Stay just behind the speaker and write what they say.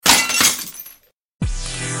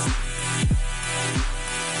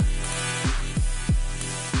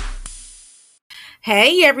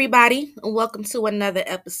Hey everybody, and welcome to another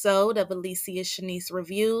episode of Alicia Shanice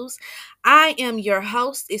Reviews. I am your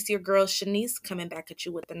host. It's your girl Shanice coming back at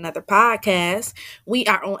you with another podcast. We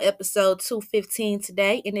are on episode 215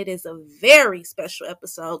 today, and it is a very special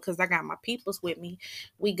episode because I got my peoples with me.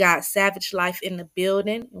 We got Savage Life in the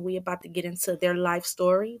building, and we about to get into their life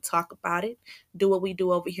story, talk about it, do what we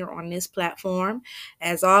do over here on this platform.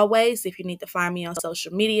 As always, if you need to find me on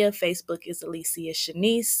social media, Facebook is Alicia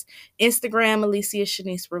Shanice. Instagram, Alicia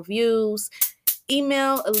Shanice Reviews.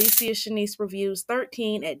 Email Alicia Shanice Reviews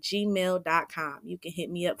 13@gmail.com. You can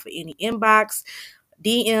hit me up for any inbox,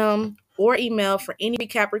 DM, or email for any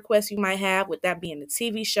recap requests you might have, with that being a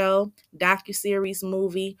TV show, docuseries,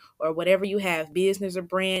 movie, or whatever you have, business or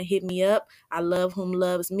brand. Hit me up. I love whom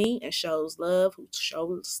loves me and shows love who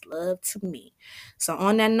shows love to me. So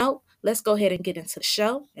on that note, let's go ahead and get into the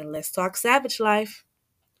show and let's talk Savage Life.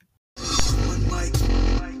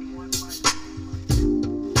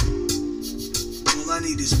 All I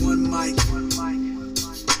need is one mic. That's all I need.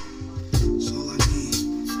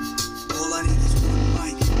 All I need is one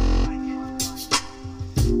mic.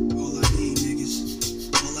 All I need, niggas.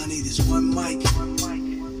 All I need is one mic.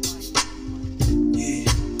 Yeah.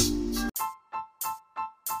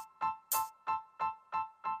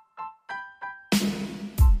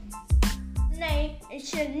 Name is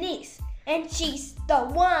Shanice, and she's the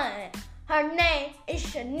one. Her name is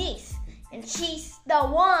Shanice, and she's the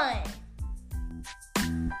one.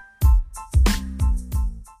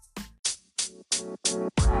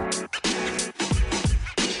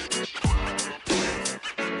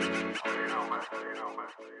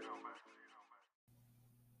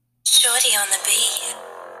 Shorty on the beat.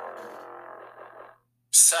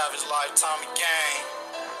 SavageLife Tommy Gang.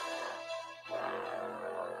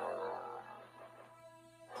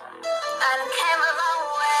 I done came a long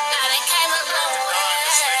way. I done came a long way.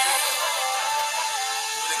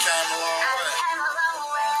 We done came a long way. Came a long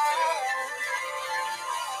way.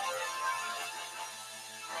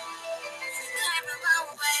 Came a long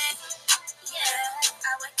way. Yeah,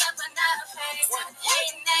 I wake up and not afraid.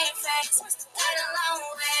 Hating ain't face. Got a long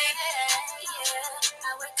way. Yeah,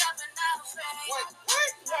 I wake up and not afraid. Yeah,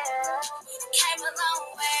 we done came a long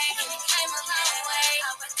way. We came a long way.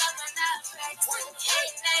 I wake up and not afraid.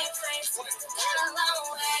 Hating ain't face. Got a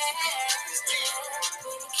long way. Yeah,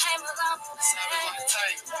 we done came a long way. SavageLife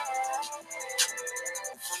Tank.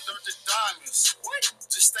 From dirt to diamonds.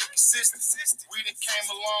 Just stay consistent. We done came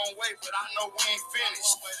a long way, but I know we ain't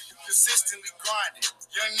finished. Consistently grinding.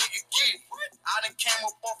 Young nigga get it. I done came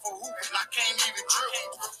up off a hoop and I can't even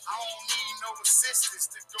dribble. I don't need no assistance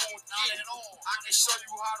to go and get it. I can show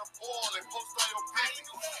you how to ball and post on your pimpin'.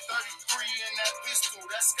 33 in that pistol,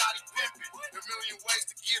 that's Scotty pimpin'. A million ways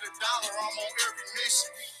to get $1, I'm on every mission.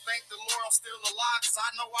 Thank the Lord I'm still alive, cause I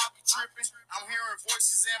know I be trippin'. I'm hearing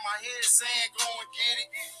voices in my head saying go and get it.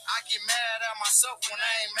 I get mad at myself when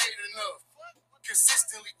I ain't made enough.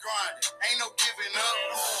 Consistently grinding, ain't no giving up.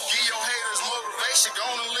 Give your haters motivation, go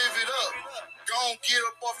on and live it up. Go on, get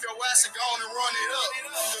up off your ass and go on and run it up.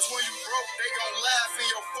 Cause when you broke, they gon' laugh in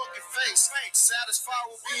your fucking face. Satisfied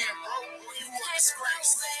with being broke, well, you a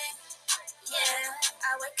disgrace. Yeah,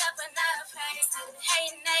 I wake up and not afraid.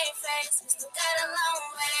 Hating ain't face. Still got a long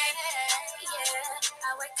way. Yeah,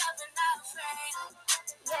 I wake up and not afraid.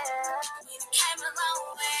 Yeah, we done came a long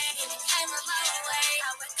way. We done came a long way.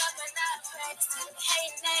 I wake up and not afraid. Still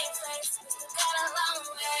hating ain't face. Still got a long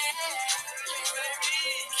way. Yeah, we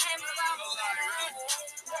done came a long way.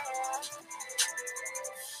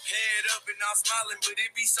 Head up and I'm smiling, but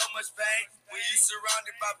it be so much pain. When you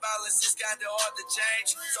surrounded by violence, it's kinda hard to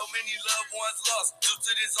change. So many loved ones lost due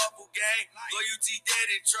to this awful game. Loyalty dead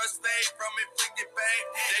and trust fade from inflicted pain.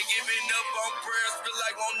 They giving up on prayers, feel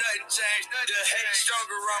like won't nothing change. The hate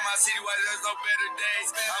stronger around my city, why there's no better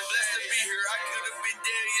days. I'm blessed to be here, I could have been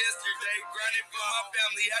dead yesterday. Grinding for my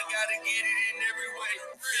family, I gotta get it in every way.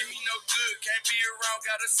 Leave me no good, can't be around,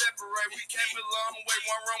 gotta separate. We came a long way,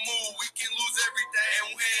 one wrong move, we can lose everything.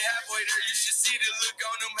 And we ain't halfway there, you should see the look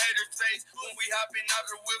on them haters' face. When we hopping out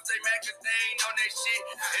the whips, they make a thing on that shit.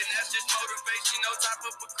 And that's just motivation, no time for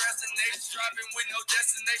procrastination. Driving with no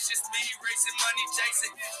destination, speed racing, money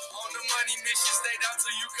chasing. On the money mission, stay down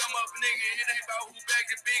till you come up, nigga. It ain't about who bag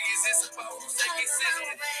the biggest, it's about who stay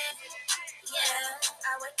consistent. Yeah,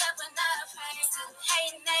 I wake up and not afraid.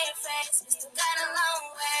 Hating ain't face. Still got a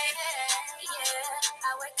long way. Yeah,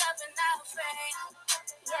 I wake up and not afraid.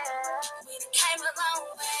 Yeah, we done came a long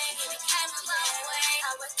way. We done came a long way.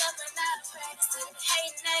 I wake up and not afraid. Still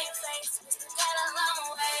hating ain't face. Still got a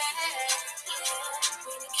long way. Yeah,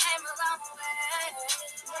 we done came a long way.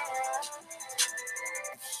 Yeah.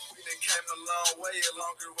 We done came a long way, a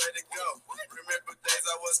longer way to go. Remember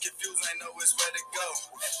was confused, ain't know which way to go.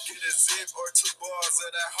 Get a zip or 2 bars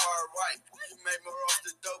of that hard right. You make more off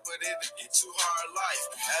the dope, but it'll get you hard life.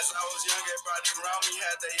 As I was young, everybody around me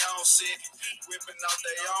had their own shit. Whipping out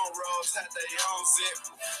their own rolls, had their own zip.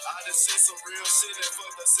 I done seen some real shit in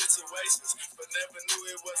fucked up situations, but never knew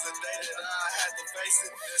it was a day that I had to face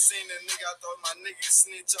it. Then seen a nigga, I thought my nigga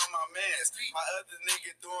snitch on my mans. My other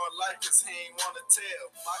nigga doing life cause he ain't wanna tell.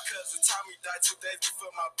 My cousin Tommy died 2 days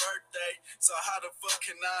before my birthday, so how the fuck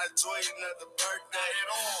can I enjoy another birthday?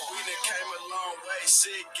 We done came a long way,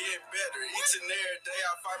 shit getting better. Each and every day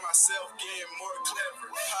I find myself getting more clever.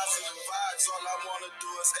 Positive vibes, all I wanna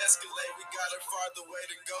do is escalate. We got a farther way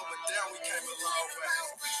to go, but damn, we came a long way.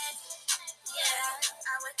 Yeah,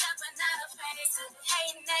 I wake up another face,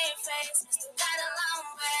 hating their face, still got a long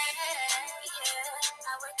way. Yeah,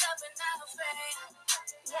 I wake up another face.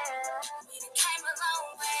 Yeah, we done came a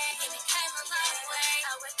long way, we done came a long way.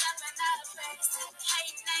 I wake up another face,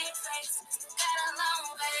 hating their face, still got a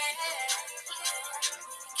long way. Yeah,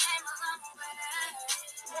 we done came a long way.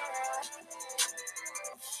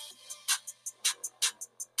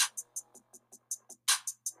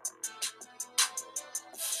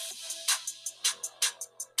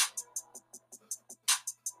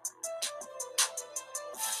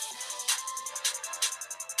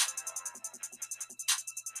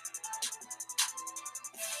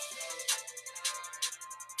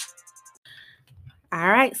 All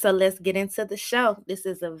right, so let's get into the show. This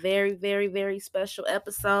is a very, very, very special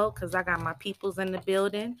episode because I got my peoples in the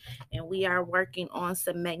building and we are working on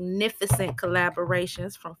some magnificent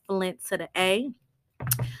collaborations from Flint to the A.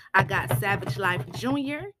 I got SavageLife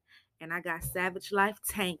Jr. and I got SavageLife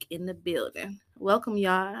Tank in the building. Welcome,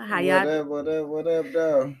 y'all. What up,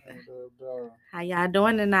 dog? How y'all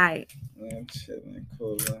doing tonight? Man, chilling,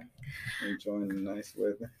 cooling, enjoying the nice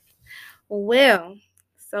weather. Well,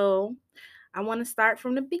 so I want to start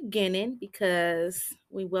from the beginning because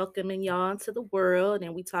we welcoming y'all into the world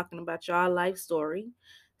and we talking about y'all life story.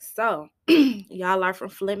 So, y'all are from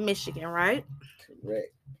Flint, Michigan, right?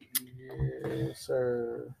 Correct. Yes,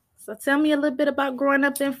 sir. So tell me a little bit about growing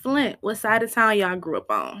up in Flint. What side of town y'all grew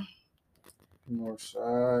up on? North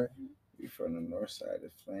side. We from the north side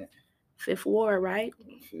of Flint. Fifth Ward, right?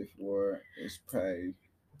 Fifth Ward. It's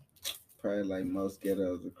probably like most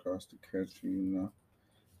ghettos across the country, you know.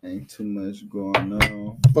 Ain't too much going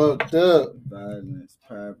on. Fucked up. Violence,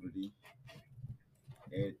 poverty,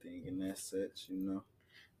 everything and that such, you know.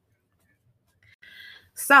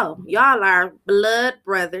 So, y'all are blood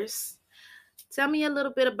brothers. Tell me a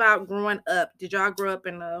little bit about growing up. Did y'all grow up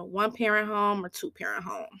in a 1-parent home or 2-parent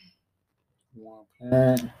home? 1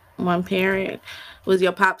 parent. 1 parent. Was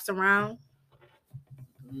your pops around?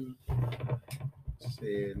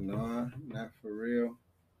 Said no, not for real.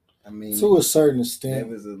 I mean, To a certain they extent.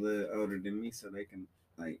 was a little older than me, so they can,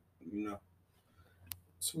 like, you know,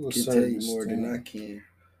 To a can tell certain you more than I extent. can.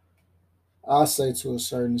 I say to a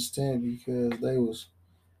certain extent because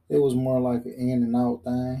it was more like an in and out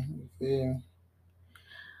thing. You feel me?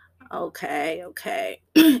 Okay.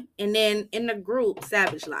 And then in the group,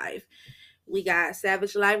 Savage Life, we got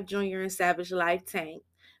Savage Life Jr. and Savage Life Tank.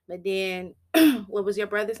 But then, what was your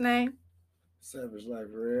brother's name? Savage Life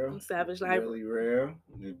Real. Savage Life. Really real.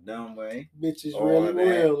 The dumb way. Bitch is All really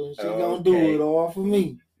that. real and she gonna do Okay. it all for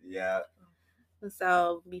me. Yeah.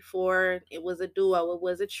 So before it was a duo, it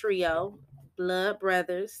was a trio, blood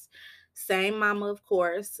brothers, same mama, of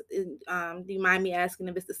course. Do you mind me asking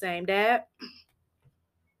if it's the same dad?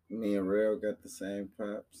 Me and Real got the same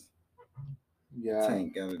pops. Yeah.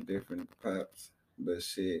 Tank got a different pops. But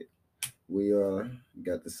shit, we all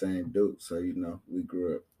got the same dude. So, you know, we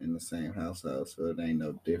grew up in the same household. So it ain't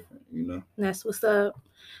no different, you know? That's what's up.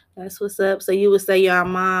 So you would say your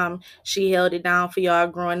mom, she held it down for y'all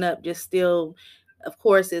growing up, just still, of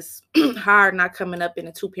course, it's hard not coming up in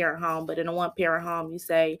a 2-parent home, but in a 1-parent home, you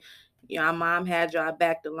say your mom had y'all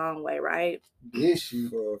back the long way, right? This shit.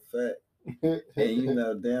 For a fact. And you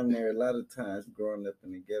know, damn near a lot of times growing up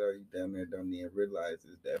in the ghetto, you damn near don't even realize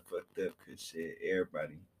it's that fucked up because shit,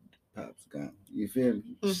 everybody pops gone. You feel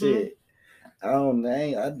me? Mhm. Shit.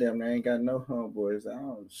 I damn near ain't got no homeboys. I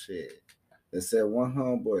don't shit. Except one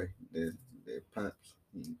homeboy that pops.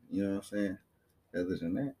 You know what I'm saying? Other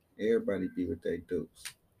than that, everybody be what they do.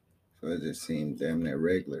 So it just seemed damn near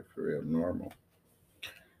regular, for real, normal.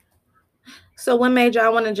 So what made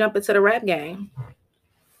y'all want to jump into the rap game?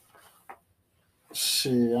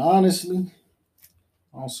 Shit, honestly,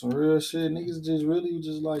 on some real shit, niggas just really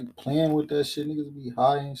just like playing with that shit. Niggas be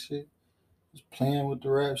high and shit. Just playing with the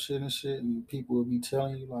rap shit and shit, and people will be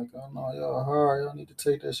telling you like, "Oh no, y'all hard. Y'all need to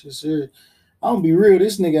take that shit serious." I'm gonna be real.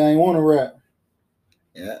 This nigga ain't want to rap.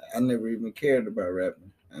 Yeah, I never even cared about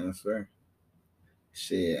rapping. I swear.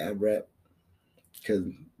 Shit, I rap because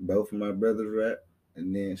both of my brothers rap,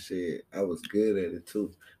 and then shit, I was good at it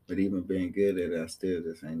too. But even being good at it, I still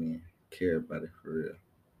just ain't even care about it for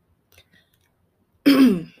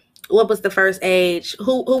real. What was the first age?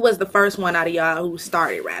 Who was the first one out of y'all who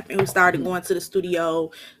started rapping? Who started going to the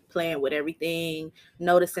studio, playing with everything,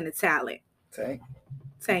 noticing the talent? Tank,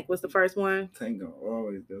 Tank was the first one. Tank gonna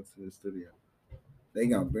always go to the studio. They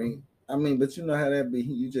gonna bring. I mean, but you know how that be.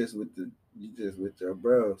 You just with your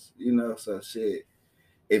bros. You know, so shit.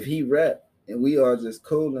 If he rap and we all just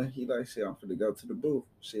cooling, he like shit. I'm finna go to the booth.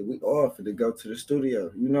 Shit, we all finna go to the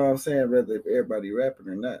studio. You know what I'm saying? Whether if everybody rapping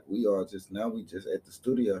or not, we all just now we just at the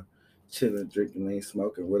studio, chilling, drinking, lean,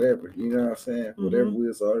 smoking, whatever. You know what I'm saying? Whatever we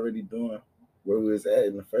was already doing, where we was at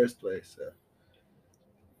in the first place. So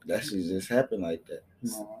that shit just happened like that.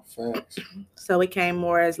 No, facts. So it came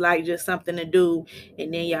more as like just something to do,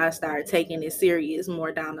 and then y'all started taking it serious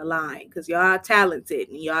more down the line because y'all talented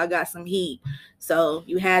and y'all got some heat. So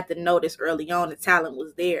you had to notice early on the talent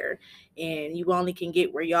was there, and you only can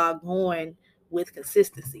get where y'all going with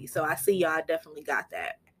consistency. So I see y'all definitely got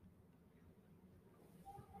that.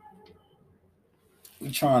 We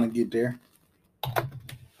trying to get there.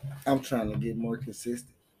 I'm trying to get more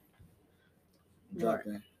consistent,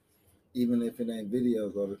 dropping, even if it ain't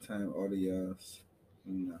videos all the time, audios,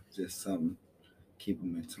 just something, keep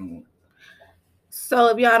them in tune. So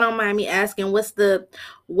if y'all don't mind me asking, what's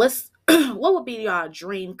what would be y'all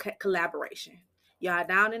dream collaboration? Y'all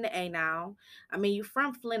down in the A now. I mean, you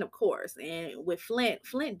from Flint, of course, and with Flint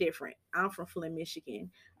different. I'm from Flint,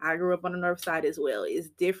 Michigan. I grew up on the north side as well. It's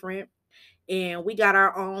different, and we got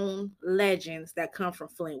our own legends that come from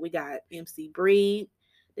Flint. We got MC Breed,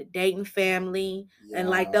 the Dayton family, and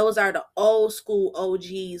like those are the old school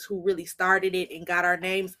OGs who really started it and got our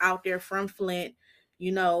names out there from Flint.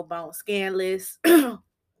 You know, Bone Scanless.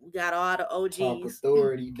 We got all the OGs. Top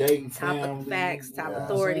Authority, Dayton Top family. Facts, Top you know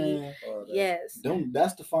Authority. All that. Yes.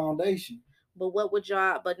 That's the foundation. But what would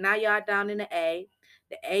y'all? But now y'all down in the A.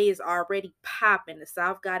 The A is already popping. The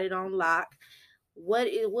South got it on lock.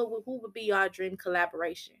 Who would be y'all dream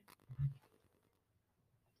collaboration?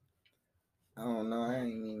 I don't know. I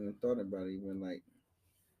ain't even thought about it. Even like,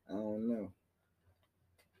 I don't know.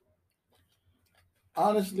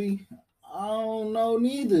 Honestly, I don't know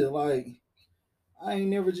neither. Like, I ain't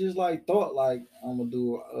never just like thought like I'm gonna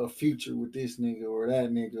do a future with this nigga or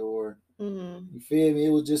that nigga or Mm-hmm. you feel me? It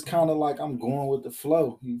was just kind of like I'm going with the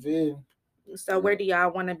flow. You feel me? So where do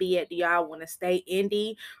y'all want to be at? Do y'all want to stay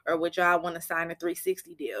indie, or would y'all want to sign a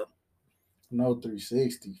 360 deal? No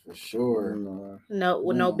 360 for sure. No,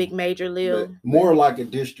 with no big major deal. More like a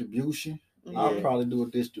distribution. I'll Mhm. probably do a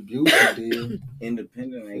distribution deal.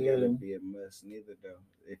 Independent ain't Yeah. gotta be a must neither though.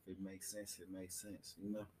 If it makes sense, it makes sense.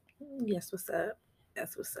 You know. Yes, what's up?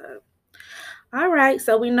 That's what's up. All right,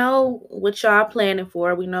 so we know what y'all planning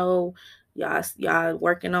for. We know y'all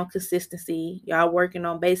working on consistency. Y'all working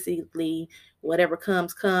on basically whatever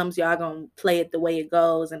comes. Y'all gonna play it the way it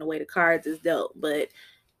goes and the way the cards is dealt. But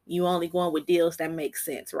you only going with deals that make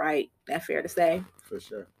sense, right? That fair to say? For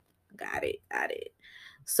sure. Got it. Got it.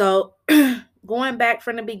 So going back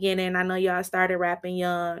from the beginning, I know y'all started rapping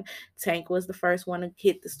young. Tank was the first one to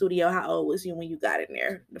hit the studio. How old was you when you got in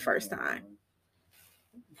there the first time?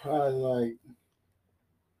 Probably like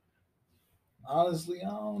honestly, I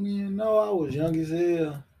don't even know. I was young as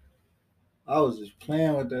hell. I was just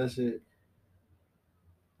playing with that shit.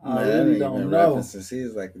 I really don't been know. rapping since he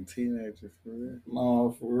was like a teenager for real.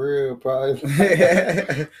 No, for real, probably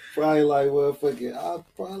probably like well, fuck it. I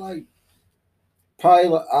probably like,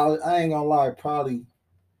 I ain't gonna lie, probably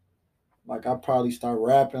like I probably start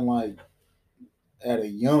rapping like at a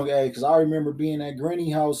young age because I remember being at Granny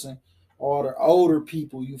house and all the older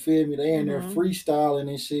people, you feel me? They in there freestyling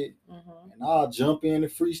and shit, and I'll jump in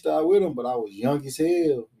and freestyle with them. But I was young as hell,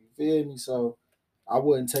 you feel me? So I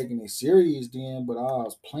wasn't taking it serious then, but I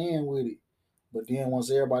was playing with it. But then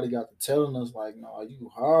once everybody got to telling us like, "No, you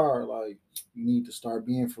hard, like you need to start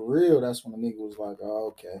being for real," that's when the nigga was like, "Oh,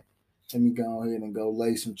 okay, let me go ahead and go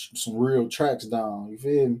lay some real tracks down." You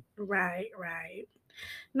feel me? Right, right.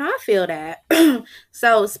 No, I feel that.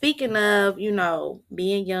 So speaking of,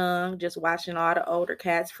 being young, just watching all the older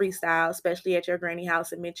cats freestyle, especially at your granny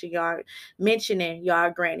house and mentioning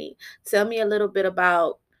y'all granny. Tell me a little bit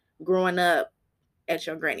about growing up at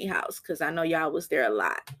your granny house, because I know y'all was there a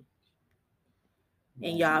lot.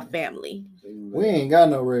 in y'all family? We ain't got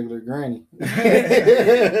no regular granny.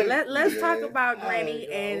 Let's talk Yeah. about I Granny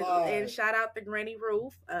ain't gonna lie. and shout out to Granny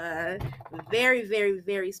Ruth. Very, very,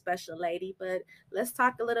 very special lady. But let's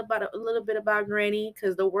talk a little bit about Granny,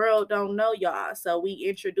 because the world don't know y'all. So we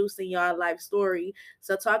introducing y'all life story.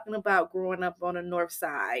 So talking about growing up on the north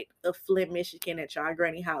side of Flint, Michigan at y'all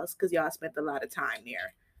Granny house, because y'all spent a lot of time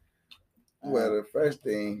there. Well, the first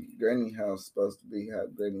thing, Granny house supposed to be how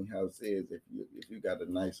Granny house is. If you got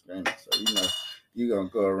a nice Granny, so you gonna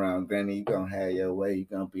go around Granny, you gonna have your way. You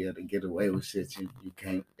gonna be able to get away with shit you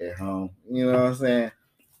can't at home. You know what I'm saying?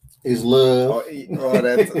 It's love. All that You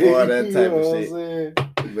type know of what I'm shit. saying?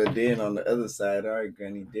 But then on the other side, our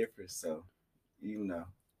Granny different. So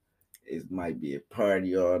it might be a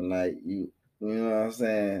party all night. You know what I'm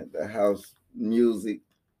saying? The house music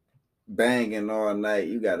banging all night.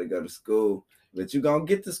 You got to go to school, but you gonna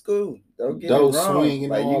get to school. Don't get Dope it wrong. swinging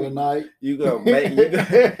Like all the night. you gonna make you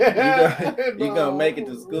gonna make it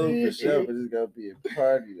to school for sure. But it's gonna be a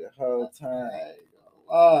party the whole time.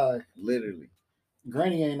 Literally.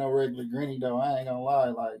 Granny ain't no regular granny though. I ain't gonna lie.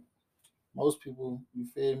 Like most people, you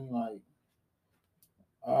feel me? Like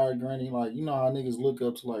our granny, like you know how niggas look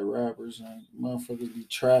up to like rappers and motherfuckers be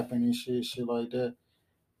trapping and shit like that.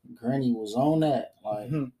 Granny was on that.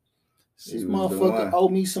 Like She this was the motherfucker one. owe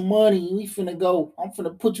me some money. We finna go. I'm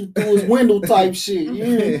finna put you through his window type shit. You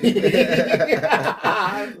hear me?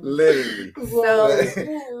 Literally.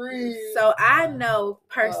 So I know,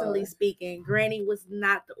 personally speaking, Granny was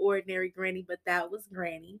not the ordinary Granny, but that was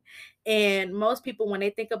Granny. And most people, when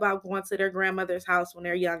they think about going to their grandmother's house when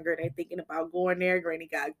they're younger, they're thinking about going there. Granny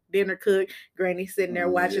got dinner cooked. Granny sitting there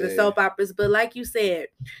watching the soap operas. But like you said,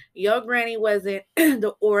 your Granny wasn't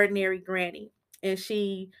the ordinary Granny, and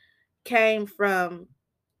she came from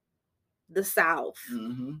the South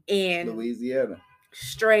and Louisiana,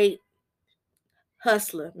 straight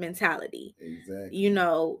hustler mentality. Exactly.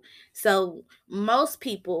 So most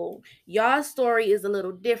people, y'all story is a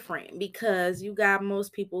little different, because you got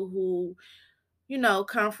most people who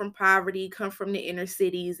come from poverty, come from the inner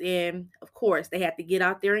cities, and of course they had to get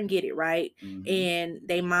out there and get it, right? And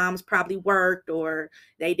they moms probably worked, or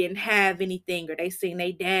they didn't have anything, or they seen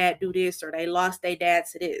their dad do this, or they lost their dad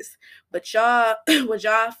to this. But y'all, would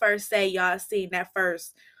y'all first say y'all seen that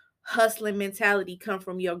first hustling mentality come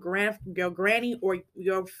from your granny or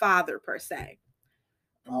your father per se?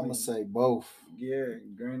 I'm gonna say both. Yeah,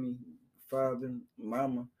 granny, father,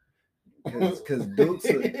 mama. Cause Duke's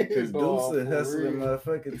a hustling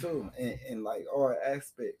motherfucker too, and like all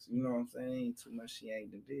aspects. You know what I'm saying? Ain't too much she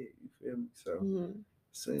ain't done did. You feel me?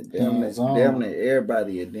 So damn near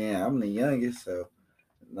everybody. And then I'm the youngest, so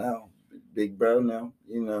now big bro now.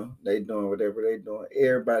 They doing whatever they doing.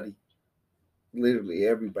 Everybody, literally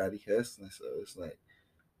everybody hustling. So it's like.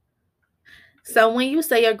 So when you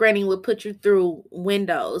say your granny would put you through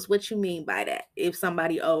windows, what you mean by that? If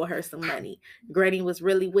somebody owed her some money, granny was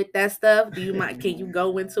really with that stuff. Do you mind? Can you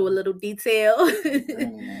go into a little detail?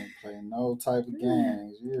 Granny ain't play no type of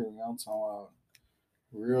games. You hear me? I'm talking about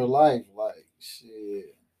real life. Like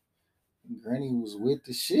shit. Granny was with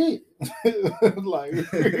the shit. Like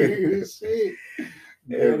real shit.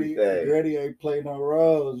 Granny ain't play no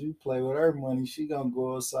roles. You play with her money, she gonna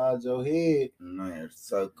go inside your head. Man,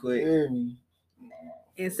 so quick. You hear me?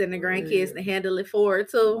 And send the grandkids to handle it for her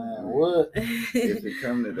too. Man, what? If it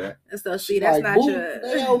come to that. So see, that's like, not your.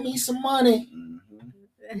 They owe me some money.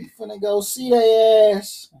 We finna go see their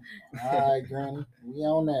ass. All right, Granny, we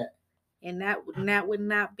on that. And that would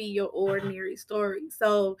not be your ordinary story.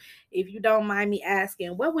 So if you don't mind me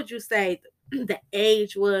asking, what would you say the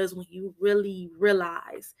age was when you really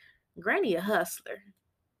realized Granny a hustler?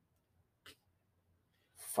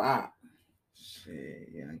 5. Shit,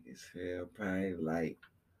 young as hell, probably like,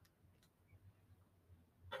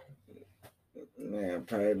 man,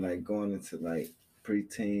 probably like going into like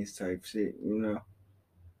preteens type shit, when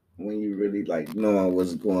you really like knowing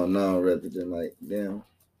what's going on rather than like them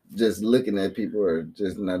just looking at people or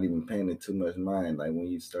just not even paying it too much mind. Like when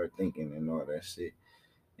you start thinking and all that shit,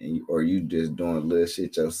 and you just doing little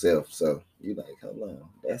shit yourself. So you like, hold on,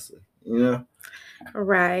 that's it,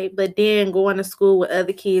 Right. But then going to school with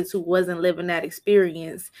other kids who wasn't living that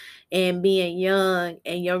experience and being young,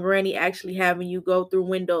 and your granny actually having you go through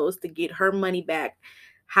windows to get her money back.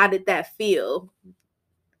 How did that feel?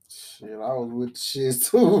 Shit, I was with the shit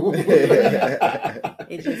too.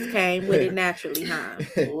 It just came with it naturally, huh?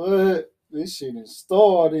 What? This shit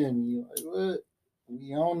installed in me. Like, what?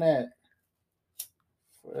 We on that.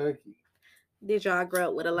 Fuck it. Did y'all grow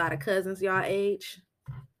up with a lot of cousins y'all age?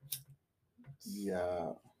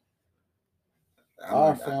 Yeah.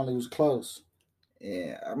 Our family was close.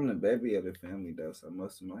 Yeah, I'm the baby of the family though, so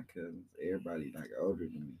most of my cousins, everybody like older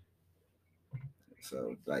than me.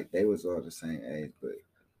 So like they was all the same age, but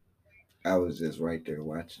I was just right there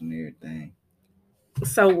watching everything.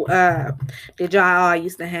 So, did y'all all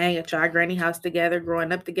used to hang at y'all granny house together,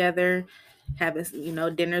 growing up together, having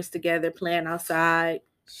dinners together, playing outside?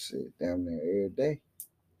 Shit, down there every day,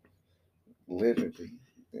 literally.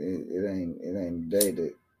 It ain't a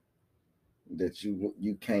day that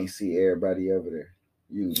you can't see everybody over there.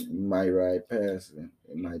 You might ride past and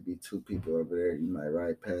it might be two people over there. You might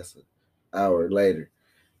ride past an hour later.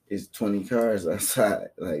 It's 20 cars outside,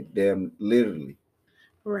 like damn, literally.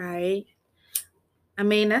 Right. I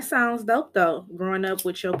mean, that sounds dope though. Growing up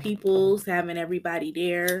with your peoples, having everybody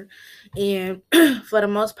there. And for the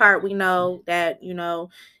most part, we know that,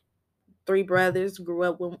 three brothers grew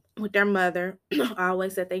up with their mother,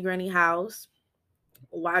 always at their granny house,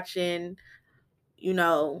 watching,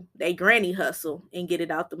 they granny hustle and get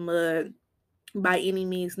it out the mud by any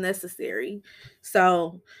means necessary.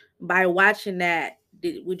 So, by watching that,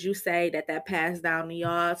 would you say that passed down to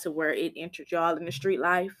y'all to where it entered y'all in the street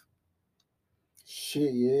life?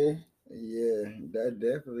 Shit, yeah. Yeah, that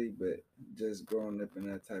definitely, but just growing up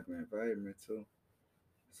in that type of environment too.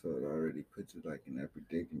 So it already puts you like in that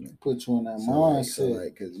predicament. Put you in that So mindset.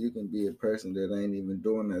 like, cause you can be a person that ain't even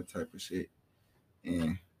doing that type of shit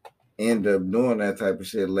and end up doing that type of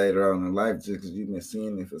shit later on in life just because you've been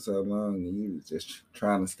seeing it for so long and you just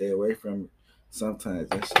trying to stay away from it. Sometimes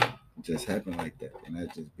that shit just happen like that, and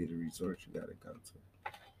that just be the resort you gotta go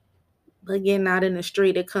to. But getting out in the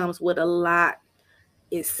street, it comes with a lot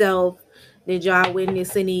itself. Did y'all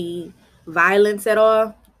witness any violence at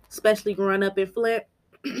all, especially growing up in Flint?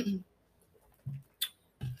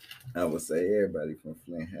 I would say everybody from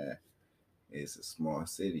Flint High is a small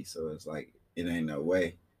city, so it's like it ain't no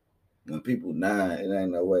way when people die, it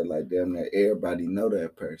ain't no way like damn near everybody know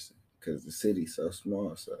that person because the city's so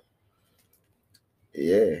small. So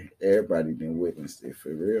yeah, everybody been witnessed it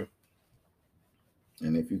for real.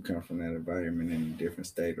 And if you come from that environment in a different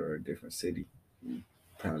state or a different city, you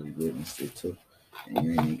probably witnessed it too. And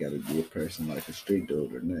you ain't even got to be a person like a street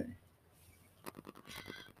dude or nothing.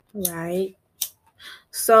 Right.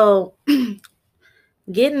 So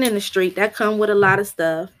getting in the street, that come with a lot of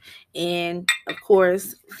stuff. And of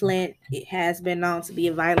course, Flint, it has been known to be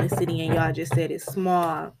a violent city, and y'all just said it's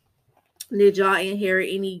small. Did y'all inherit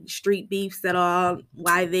any street beefs at all?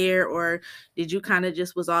 Why there? Or did you kind of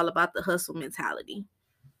just was all about the hustle mentality?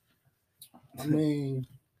 I mean,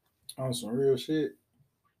 on some real shit,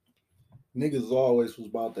 niggas always was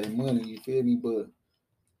about their money, you feel me? But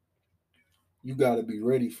you gotta be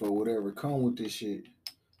ready for whatever come with this shit.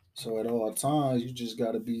 So at all times, you just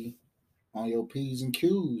gotta be on your P's and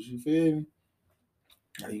Q's, you feel me?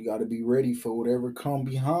 Like, you gotta be ready for whatever come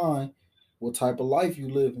behind what type of life you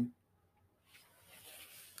living.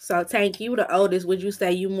 So, Tank, you the oldest. Would you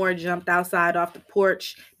say you more jumped outside off the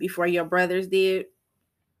porch before your brothers did?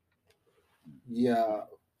 Yeah,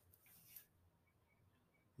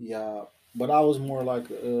 yeah. But I was more like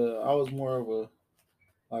I was more of a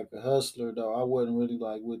like a hustler though. I wasn't really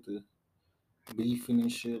like with the beefing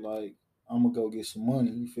and shit. Like I'm gonna go get some money.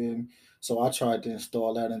 You feel me? So I tried to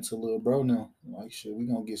install that into little bro now. Like shit, we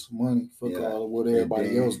gonna get some money. Fuck Yeah. all of what And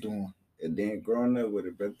everybody else then doing. and then growing up with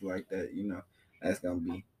a brother like that, that's gonna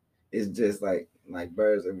be it's just like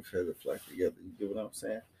birds every feather flock together. You get what I'm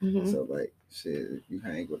saying? Mm-hmm. So like shit, if you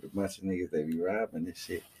hang with a bunch of niggas that be robbing this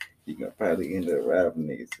shit, you gonna probably end up robbing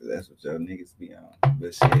niggas because that's what your niggas be on.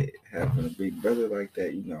 But shit, having a big brother like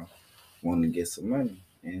that, want to get some money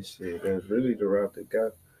and shit, that's really the route to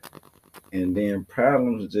go. And then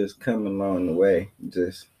problems just come along the way.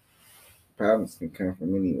 Just problems can come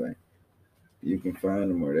from anyway. You can find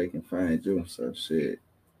them or they can find you. So shit,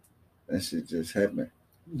 that shit just happened.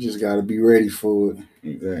 You just gotta be ready for it.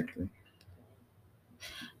 Exactly.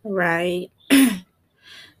 Right.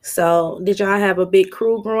 So, did y'all have a big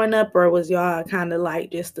crew growing up, or was y'all kind of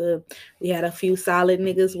like we had a few solid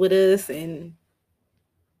niggas with us, and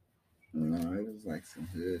No, it was like some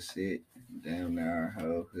hood shit. Down there, our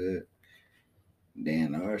whole hood.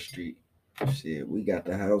 Down our street. Shit, we got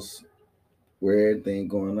the house where everything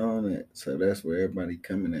going on at. So that's where everybody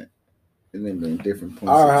coming at. And then been different points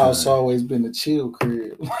Our of house time always been a chill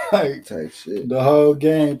crib. Like type shit. the whole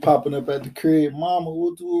gang popping up at the crib. Mama,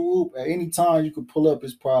 whoop whoop whoop. At any time you could pull up,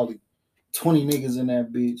 it's probably 20 niggas in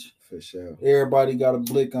that bitch. For sure. Everybody got a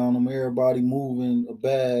blick on them. Everybody moving a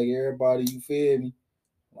bag. Everybody, you feel me?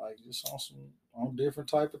 Like just on different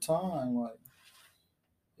type of time. Like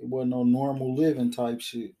it wasn't no normal living type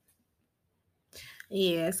shit.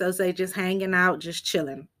 yeah, so say just hanging out, just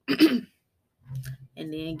chilling, and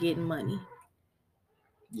then getting money.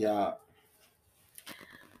 Yeah.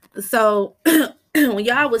 So when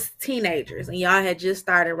y'all was teenagers and y'all had just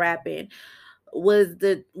started rapping, was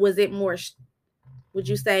it more? Would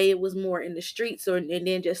you say it was more in the streets or and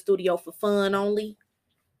then just studio for fun only?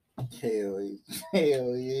 Hell,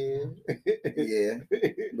 hell yeah. Yeah,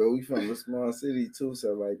 but we from a small city too,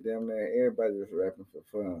 so like damn near everybody was rapping for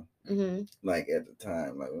fun. Mm-hmm. Like at the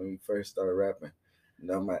time, like when we first started rapping,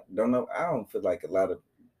 don't know. I don't feel like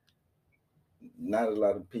not a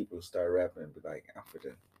lot of people start rapping and be like, I'm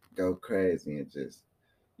gonna go crazy and just,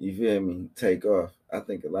 you feel me, take off. I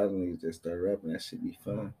think a lot of niggas just start rapping. That should be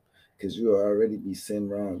fun. Cause you already be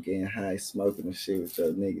sitting around getting high, smoking and shit with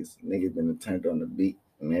your niggas. Niggas been turned on the beat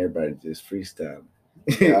and everybody just freestyling.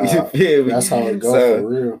 You feel me? That's how it go for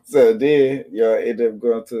real. So then y'all end up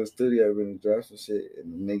going to the studio and drop some shit,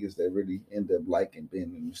 and the niggas that really end up liking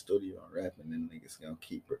being in the studio and rapping, then niggas gonna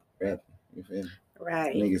keep rapping. You feel me?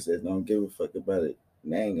 Right. Niggas that don't give a fuck about it,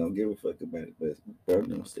 they ain't gonna give a fuck about it, but bro,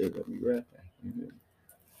 them still gonna be rapping. You feel me?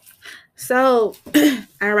 So,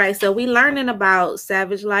 all right. So we learning about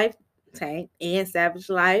Savage Life Tank and Savage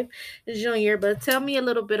Life Jr. But tell me a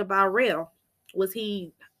little bit about Real.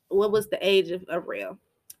 What was the age of Real?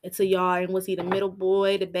 And to y'all, and was he the middle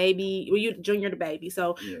boy, the baby? Were you the junior, the baby?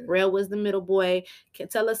 So Yeah. Real was the middle boy. Can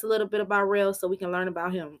tell us a little bit about Real so we can learn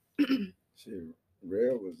about him. Shit,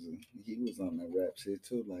 Rare he was on that rap shit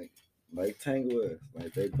too, like Tank was.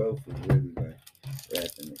 Like they both was really like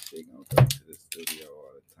rapping and shit, gonna go to the studio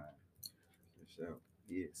all the time. For sure.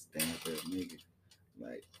 He a stand up nigga.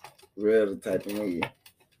 Like Rare the type of nigga.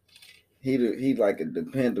 He like a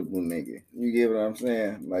dependable nigga. You get what I'm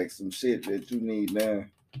saying? Like some shit that you need now.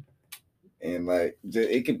 And like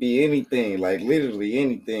it could be anything, like literally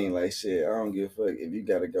anything. Like shit, I don't give a fuck if you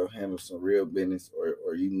gotta go handle some real business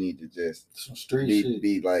or you need to just some street shit.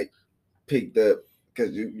 Be like picked up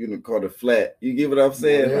because you done caught a flat. You get what I'm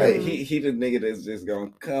saying? Yeah. Like he the nigga that's just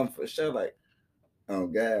gonna come for sure. Like oh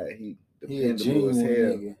god, he dependable as hell.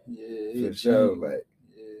 Nigga. Yeah, for sure. Like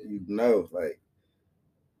you know, like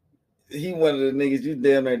he one of the niggas you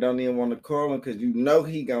damn near don't even want to call him because you know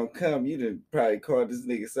he gonna come. You done probably called this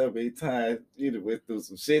nigga so many times. You done went through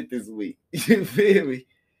some shit this week. You feel me?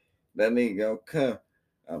 That nigga gonna come.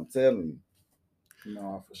 I'm telling you.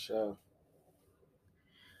 No, for sure.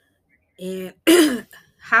 And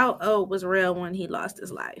how old was Real when he lost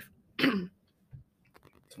his life?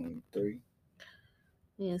 23.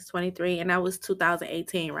 He was 23, and that was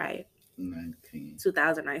 2018, right? 19.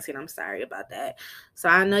 2019. I'm sorry about that. So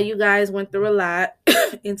I know you guys went through a lot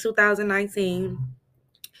in 2019.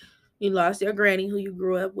 You lost your granny, who you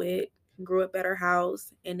grew up with, grew up at her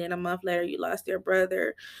house, and then a month later you lost your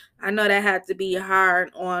brother. I know that had to be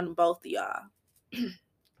hard on both of y'all.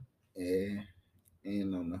 Yeah,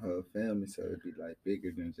 and on the whole family, so it'd be like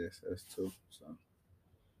bigger than just us two. So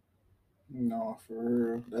no, for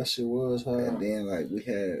real, that shit was hard. And then like we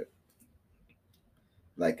had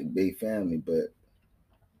like a big family, but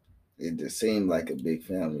it just seemed like a big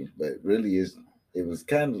family, but really it was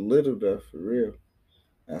kind of little though, for real.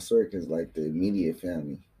 I swear, cause like the immediate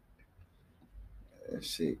family, that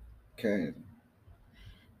shit, kind.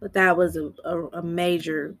 But that was a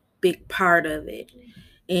major big part of it,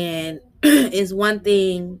 and it's one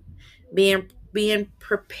thing being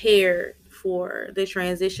prepared for the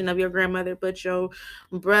transition of your grandmother, but your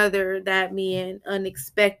brother, that being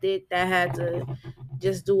unexpected, that had to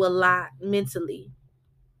just do a lot mentally.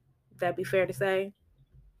 Would that be fair to say?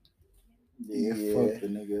 Yeah, fuck the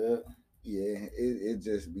nigga up. Yeah, it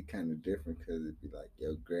just be kind of different because it'd be like,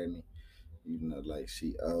 yo, granny, you know, like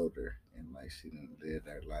she older and like she done lived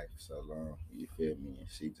her life so long, you feel me? And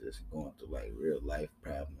she just going through like real life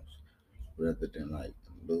problems rather than like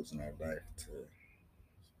losing her life to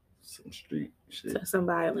some street shit. To some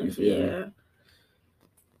violence, yeah. Me?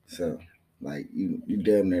 So like you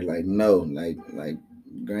damn near like no, like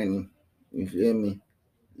granny, you feel me?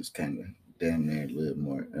 It's kind of damn near a little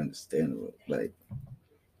more understandable, like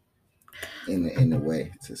in a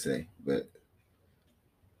way to say, but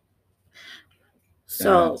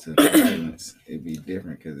so to violence, it'd be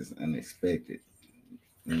different because it's unexpected,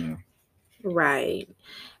 you know. Right.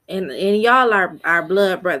 And y'all are our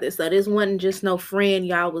blood brothers. So this wasn't just no friend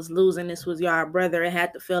y'all was losing. This was y'all brother. It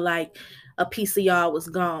had to feel like a piece of y'all was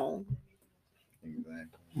gone.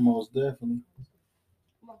 Exactly. Most definitely.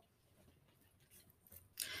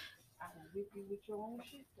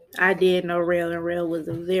 I did know Real, and Real was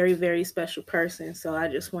a very, very special person. So I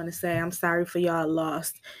just want to say I'm sorry for y'all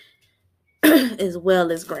lost as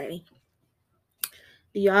well as Granny.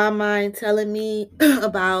 Do y'all mind telling me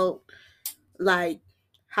about like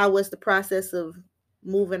how was the process of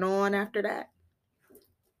moving on after that?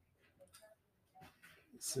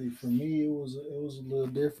 See, for me, it was a little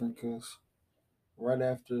different because right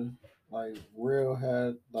after, like, Real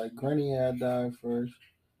had, like, Granny had died first,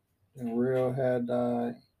 and Real had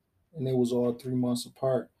died, and it was all 3 months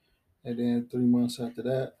apart. And then 3 months after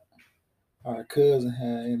that, our cousin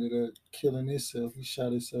had ended up killing himself. He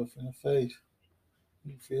shot himself in the face.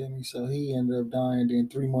 You feel me? So he ended up dying. Then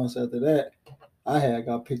 3 months after that, I had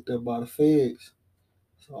got picked up by the feds.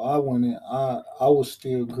 So I went in. I was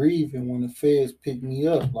still grieving when the feds picked me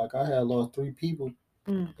up. Like, I had lost three people,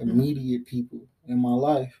 immediate people in my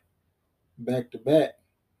life, back to back.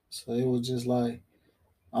 So it was just like,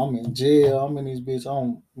 I'm in jail. I'm in this bitch.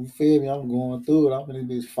 You feel me? I'm going through it. I'm in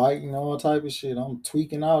this bitch fighting all type of shit. I'm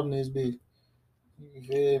tweaking out in this bitch. You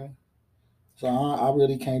feel me? So I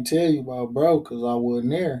really can't tell you about bro because I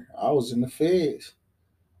wasn't there. I was in the feds.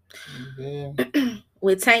 You feel me?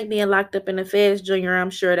 With Tank being locked up in the feds, Junior, I'm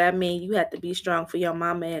sure that means you had to be strong for your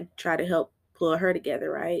mama and try to help pull her together,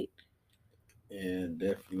 right? Yeah,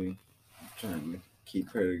 definitely trying to keep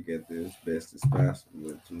her together as best as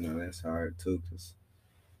possible. But that's hard too, cause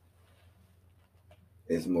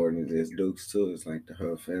it's more than just Dukes too. It's like the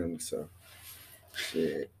whole family. So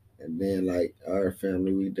shit. And then like our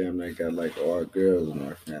family, we damn near got like all girls in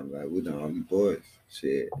our family. Like we the only boys.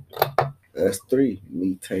 Shit. That's three.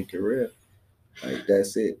 Me, Tank, and Rev. Like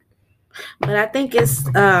that's it. But I think it's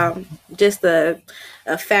just a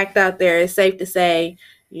fact out there. It's safe to say,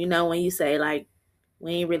 when you say like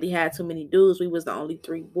we ain't really had too many dudes. We was the only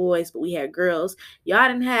three boys, but we had girls. Y'all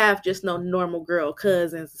didn't have just no normal girl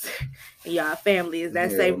cousins in y'all family. Is that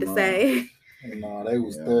Hell safe to no. say? No, they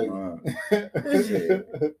was Hell no.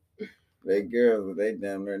 Shit. They girls, they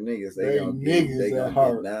damn near niggas. They gonna get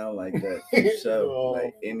down like that for sure. Oh,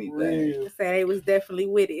 like anything. real. Say they was definitely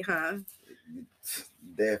with it, huh?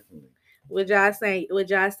 Definitely. Would y'all say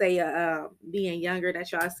being younger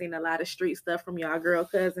that y'all seen a lot of street stuff from y'all girl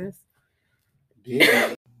cousins?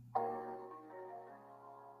 Yeah.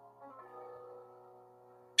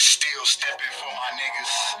 Still stepping for my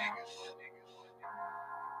niggas.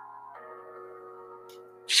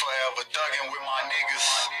 Forever thugging with my niggas.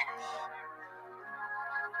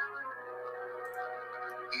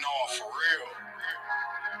 No, for real.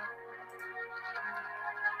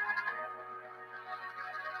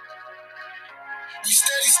 We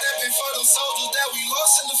steady stepping for them soldiers that we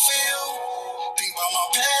lost in the field. Think about my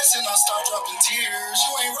past and I start dropping tears.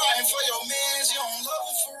 You ain't riding for your mans, you don't love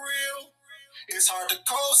them for real. It's hard to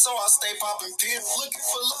cope, so I stay popping pills. Looking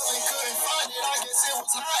for love and couldn't find it, I guess it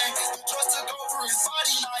was lying. The trust took over his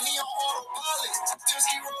body, now he on autopilot. Tears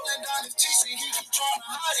keep rolling down his cheeks and he keep trying to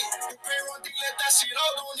hide it. The pain run deep, let that shit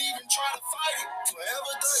out, don't even try to fight it.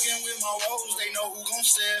 Forever thugging with my woes, they know who gon'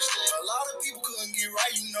 step. A lot of people couldn't get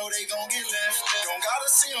right, you know they gon' get left. Don't gotta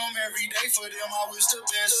see them every day, for them I wish the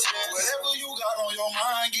best. Whatever you got on your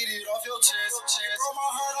mind, get it off your chest. Broke my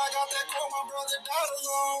heart, I got that quote, my brother died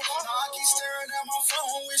alone. Now I keep staring at my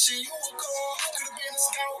phone, wishing you would call. Could've been a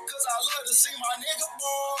scout, cause I love to see my nigga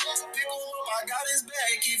ball. Pick him up, I got his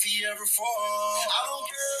back if he ever fall. I don't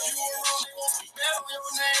care if you around, they won't speak bad on your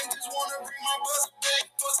name. Just wanna bring my brother back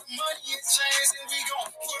for some money and chains. And we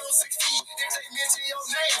gon' put on 6 feet if they mention your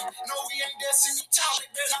name. No, we ain't Destiny Child,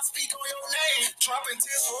 they better not speak on your name. Dropping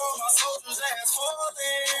tears for all my soldiers that has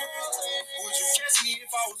fallen. Would you catch me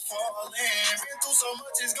if I was falling? Been through so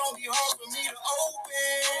much, it's gonna be hard for me to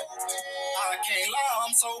open. I can't lie,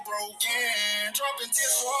 I'm so broken. Dropping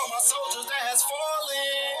tears for all my soldiers that has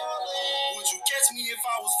fallen. Would you catch me if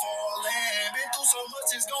I was falling? Been through so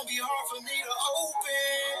much, it's gonna be hard for me to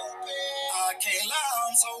open. I can't lie,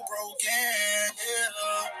 I'm so broken.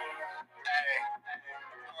 Yeah. Hey,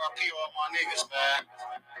 RP all my niggas, man.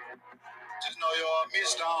 Just know y'all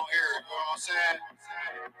missed down here, you know what I'm saying?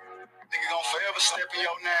 Nigga gon' forever step in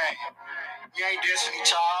your name. We ain't Destiny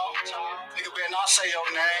Child. Nigga better not say your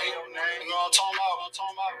name. You know what I'm talking about?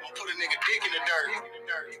 I'm gonna put a nigga dick in the dirt.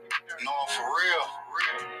 No, for real.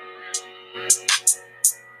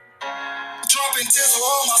 Dropping tears for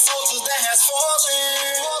all my soldiers that has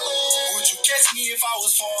fallen. Would you catch me if I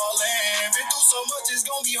was falling? Been through so much, it's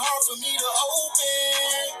gonna be hard for me to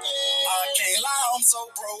open. I can't lie, I'm so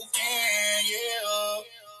broken, yeah.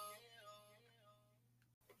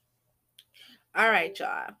 All right,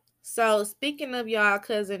 y'all. So speaking of y'all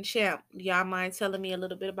cousin Champ, y'all mind telling me a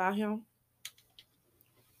little bit about him?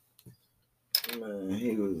 Man, that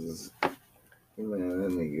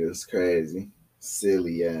nigga was crazy.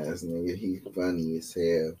 Silly ass nigga. He funny as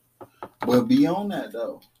hell. But beyond that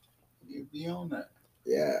though, beyond that.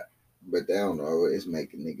 Yeah. But they don't always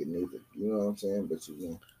make a nigga neither. You know what I'm saying? But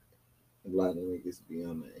a lot of niggas be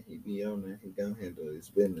on that. He be on that. He gonna handle his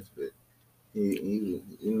business, but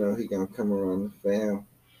he gonna come around the fam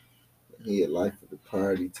He a life of the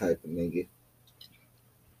party type of nigga.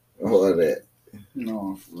 All of that.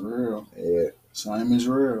 No, for real. Yeah. Same as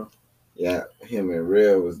real. Yeah, him and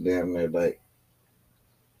Real was damn near like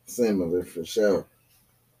similar for sure.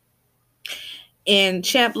 And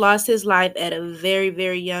Champ lost his life at a very,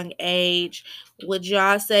 very young age. Would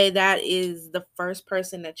y'all say that is the first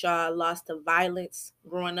person that y'all lost to violence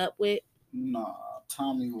growing up with? Nah,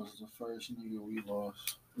 Tommy was the first nigga we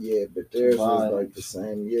lost. Yeah, but theirs was like violence. the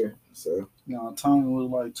same year. So No, Tommy was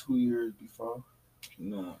like 2 years before.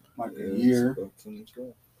 no, Like it a was year. about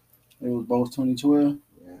 2012. It was both 2012.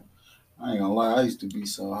 Yeah. I ain't gonna lie, I used to be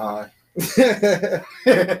so high. That's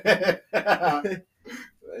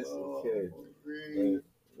Oh, okay. really?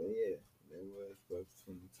 But yeah, it was about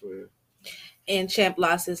 2012. And Champ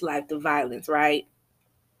lost his life to violence, right?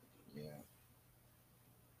 Yeah.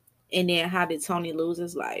 And then how did Tony lose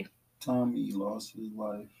his life? Tommy lost his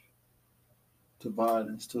life to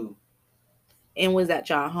violence too. And was that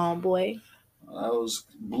y'all homeboy? That was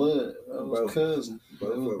blood. That was Both. cousin.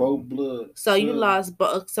 Both It was of both them. blood. So you Cousin. lost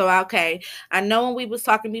both. So okay, I know when we was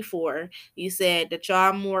talking before, you said that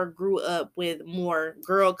y'all more grew up with more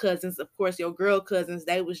girl cousins. Of course, your girl cousins,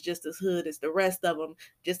 they was just as hood as the rest of them,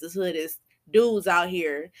 just as hood as dudes out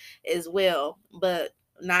here as well. But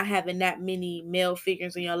not having that many male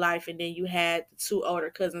figures in your life, and then you had the two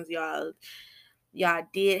older cousins y'all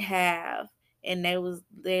did have, and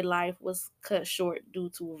their life was cut short due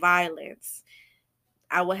to violence.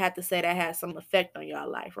 I would have to say that had some effect on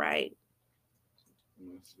y'all life, right?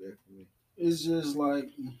 Most definitely. It's just like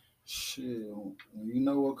shit. When you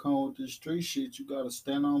know what come with this street shit, you gotta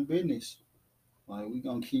stand on business. Like we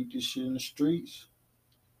gonna keep this shit in the streets.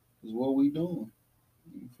 Is what we doing.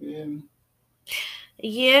 You feel me?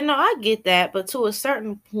 Yeah, no, I get that, but to a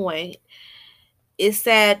certain point, it's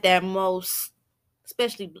sad that most,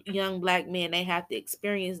 especially young black men, they have to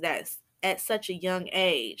experience that at such a young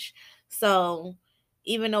age. So,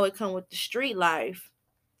 even though it come with the street life,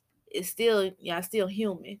 it's still y'all still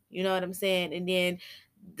human. You know what I'm saying? And then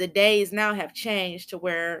the days now have changed to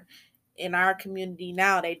where in our community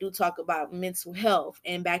now they do talk about mental health,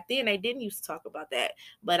 and back then they didn't used to talk about that.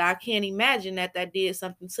 But I can't imagine that did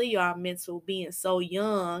something to y'all mental being so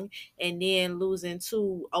young, and then losing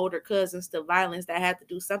two older cousins to violence. That had to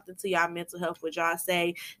do something to y'all mental health. Would y'all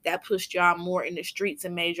say that pushed y'all more in the streets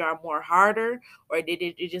and made y'all more harder, or did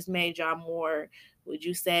it just made y'all more, would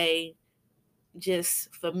you say,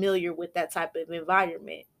 just familiar with that type of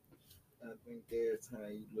environment? I think every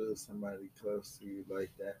time you lose somebody close to you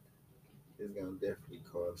like that, it's gonna definitely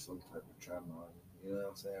cause some type of trauma on you. You know what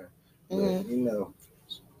I'm saying?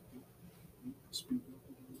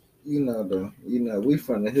 But we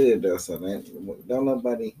from the hood though, so don't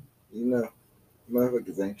nobody,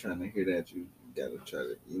 motherfuckers ain't trying to hear that. You gotta try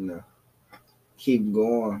to, keep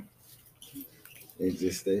going and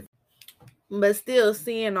just stay. But still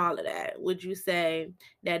seeing all of that, would you say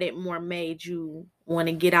that it more made you want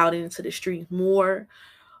to get out into the street more,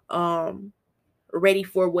 um, ready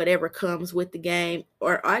for whatever comes with the game,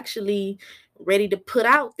 or actually ready to put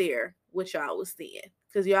out there what y'all was seeing?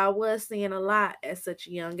 Because y'all was seeing a lot at such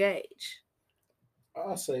a young age.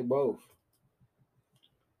 I'll say both.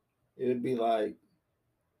 It'd be like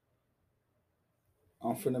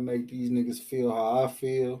I'm finna make these niggas feel how I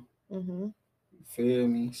feel. Mm-hmm. Feel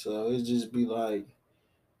me? So it just be like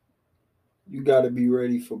you gotta be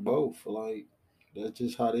ready for both. Like that's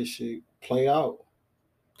just how this shit play out.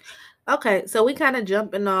 Okay, so we kind of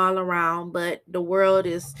jumping all around, but the world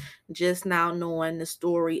is just now knowing the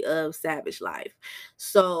story of Savage Life.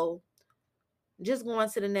 So just going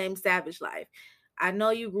to the name Savage Life. I know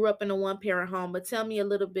you grew up in a one parent home, but tell me a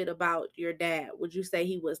little bit about your dad. Would you say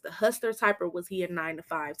he was the hustler type, or was he a 9 to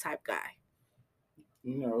 5 type guy?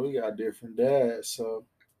 We got different dads, so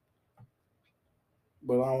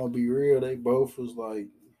but I'm gonna be real, they both was like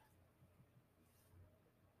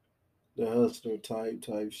the hustler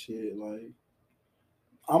type shit. Like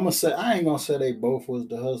I'm gonna say I ain't gonna say they both was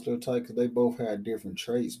the hustler type because they both had different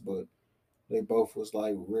traits, but they both was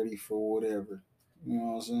like ready for whatever. You know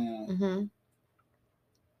what I'm saying? Mm-hmm.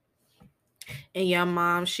 And your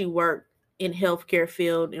mom, she worked in healthcare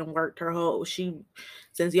field and worked her whole,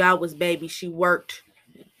 since y'all was baby, she worked,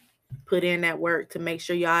 put in that work to make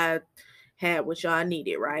sure y'all had what y'all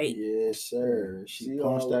needed, right? Yes, sir. She punched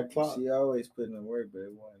always, that clock. she always put in the work, but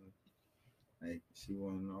it wasn't like she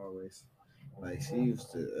wasn't always like she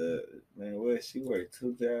used to. She worked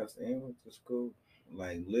 2 jobs and went to school.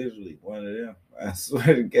 Like literally one of them. I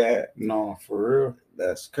swear to God. No, for real.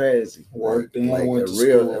 That's crazy. Worked and like went a to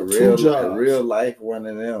real, school. a Two real, jobs. a real life one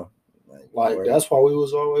of them. Like work. that's why we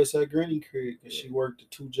was always at Granny Creek, because she worked the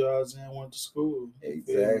 2 jobs and went to school. You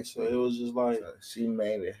feel me? Exactly. So it was just like So she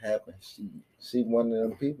made it happen. She one of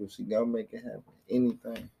them people. She gonna make it happen.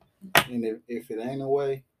 Anything and if it ain't a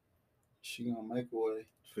way, she gonna make a way.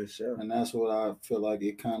 for sure. And that's what I feel like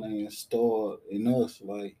it kind of installed in us.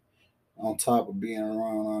 Like on top of being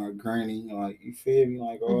around our granny, like you feel me,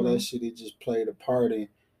 like all that shit, it just played a part in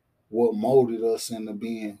what molded us into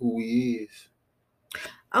being who we is.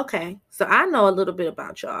 Okay, so I know a little bit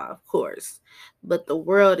about y'all, of course, but the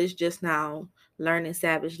world is just now learning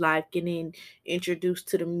Savage Life, getting introduced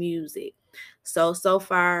to the music. So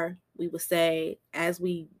far, we would say, as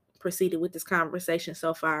we proceeded with this conversation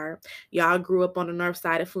so far, y'all grew up on the north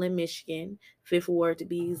side of Flint, Michigan, Fifth Ward to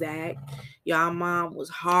be exact. Y'all mom was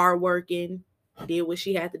hardworking, did what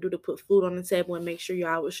she had to do to put food on the table and make sure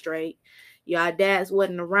y'all was straight. Y'all dads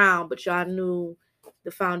wasn't around, but y'all knew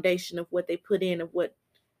the foundation of what they put in, of what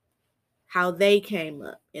how they came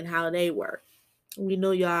up and how they were. We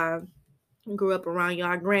knew y'all grew up around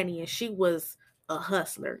y'all granny, and she was a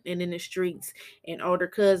hustler and in the streets, and older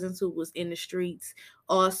cousins who was in the streets.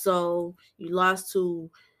 Also, you lost two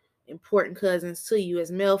important cousins to you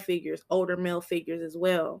as male figures, older male figures as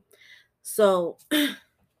well. So,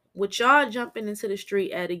 with y'all jumping into the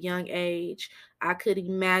street at a young age, I could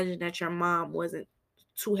imagine that your mom wasn't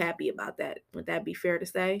too happy about that. Would that be fair to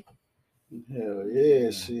say? Hell yeah,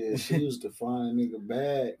 shit. She used to find a nigga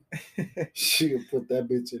bag. She would put that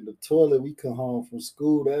bitch in the toilet. We come home from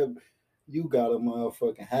school. That you got a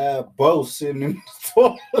motherfucking half boat sitting in the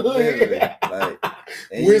toilet. Literally, like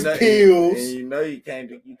with pills. And you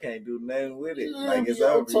can't do nothing with it. Yeah, Like it's I'm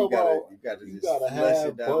over. talking about You gotta you just gotta flush have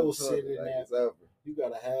it down both the toilet. sitting in Like that. it's over. You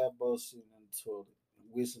gotta have both sitting in the toilet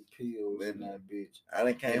with some pills in Literally. that bitch. I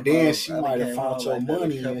done came And then home, she I done might have came found home your like that a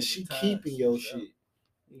money couple and she of times, keeping your for sure. shit.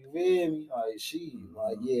 You feel me? Like she,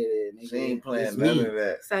 like yeah, nigga, She ain't it's playing me. none of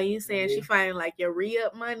that. So you saying Yeah. she finding like your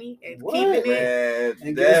re-up money and What? keeping it? Man,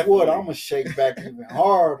 And guess what? definitely. I'm gonna shake back even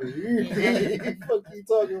harder. You fuck you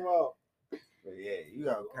talking about? But yeah, you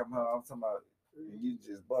gotta come home. I'm talking about you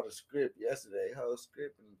just bought a script yesterday, whole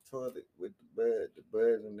script in the toilet with the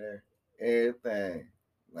bud in there, everything.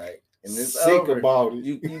 Like, and it's Sick over. about it.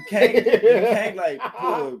 You can't like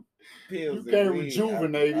pull pills. You can't and weed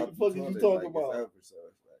rejuvenate out it. the Fuck is you toilet, talking like, about? It's over, so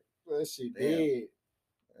it's like That shit damn. dead.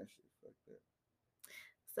 That shit fucked up.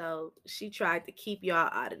 So she tried to keep y'all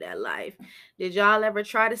out of that life. Did y'all ever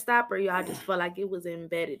try to stop her? Y'all just felt like it was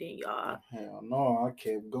embedded in y'all? Hell no, I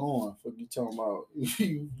kept going. Fuck you talking about?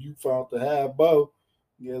 You found the half bow.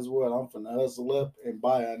 Guess what? I'm finna hustle up and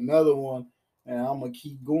buy another one, and I'm gonna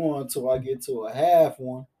keep going till I get to a half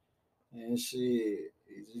one. And shit,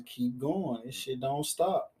 it just keep going. This shit don't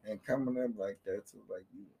stop. And coming up like that too, like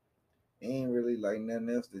you ain't really like nothing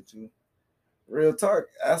else that you real talk.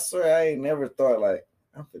 I swear I ain't never thought like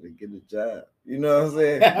I'm finna get a job. You know what I'm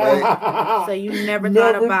saying? Like, So you never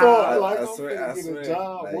thought about like I I'm swear, finna get a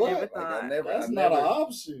job. like, What? Never like I thought. never, That's I not never, an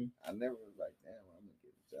option. I never was like, damn, I'm gonna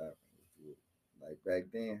get a job. Like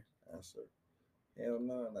back then, I swear, hell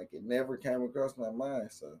no, like it never came across my mind.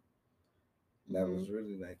 So that was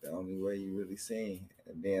really like the only way you really seen.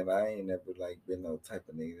 And then I ain't never like been no type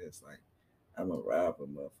of nigga that's like, I'm gonna rob a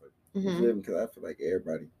motherfucker. You feel me? Because I feel like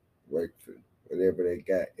everybody work for whatever they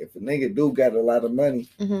got. If a nigga do got a lot of money,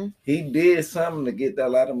 he did something to get that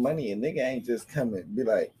lot of money. And nigga ain't just coming be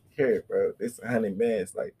like, here, bro, this 100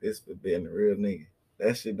 bands like this for being a real nigga.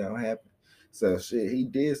 That shit don't happen. So shit, he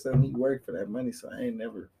did something. He worked for that money. So I ain't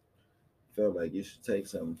never felt like you should take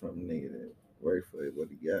something from a nigga that worked for it, what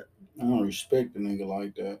he got. I don't respect a nigga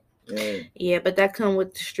like that. Yeah, but that come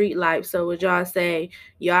with the street life. So would y'all say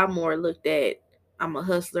y'all more looked at, I'm a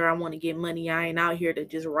hustler, I want to get money, I ain't out here to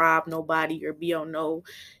just rob nobody or be on no,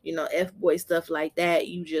 F-boy stuff like that.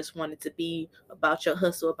 You just wanted to be about your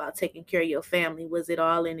hustle, about taking care of your family. Was it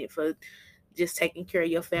all in it for just taking care of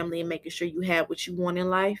your family and making sure you had what you want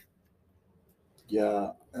in life?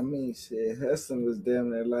 Yeah, I mean, shit, hustling was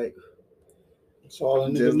damn near like, it's all a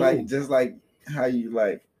nigga just like how you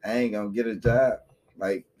like, I ain't gonna get a job.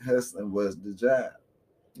 Like hustling was the job.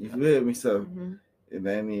 You feel me? So it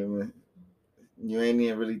ain't even, you ain't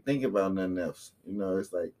even really think about nothing else. You know,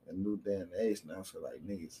 it's like a new day and age now. So like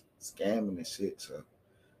niggas scamming and shit. So,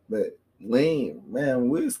 but lean, man,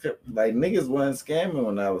 we was like niggas wasn't scamming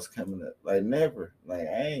when I was coming up. Like never. Like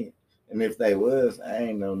I ain't. And if they was, I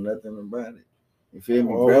ain't know nothing about it. You feel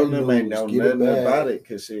me? All Bro, we them knew ain't was know get a nothing bag. about it.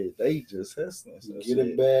 Cause shit, they just hustling. So Get a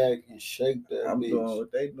shit, bag and shake that I'm bitch. doing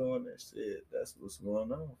what they doing and shit. That's what's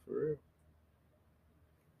going on for real.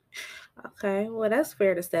 Okay, well, that's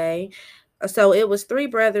fair to say. So it was 3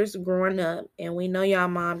 brothers growing up, and we know y'all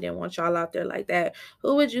mom didn't want y'all out there like that.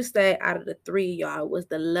 Who would you say out of the 3 of y'all was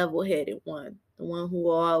the level-headed one? The one who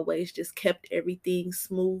always just kept everything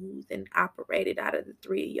smooth and operated out of the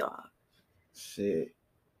 3 of y'all? Shit.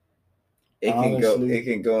 Honestly, It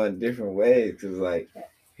can go in different ways because like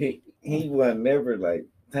he was never like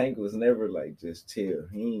Tank was never like just chill.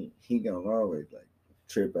 He gonna always like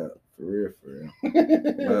trip out for real.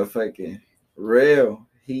 Motherfucking real.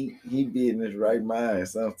 He be in his right mind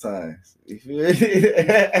sometimes. You feel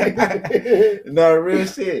me? No real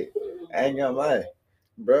shit. I ain't gonna lie,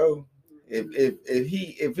 bro.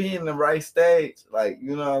 If he in the right stage, like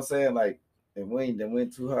you know what I'm saying, like if we ain't done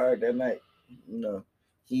went too hard that night, you know,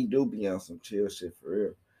 he do be on some chill shit for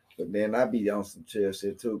real. But then I be on some chill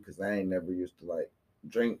shit too, cause I ain't never used to like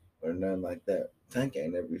drink or nothing like that. Tank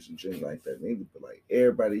ain't never used to drink like that neither. But like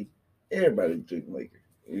everybody drink liquor.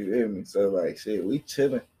 You hear me? So like shit, we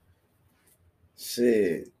chilling.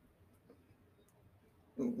 Shit.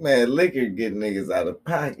 Man, liquor get niggas out of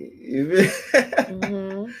pocket. You feel?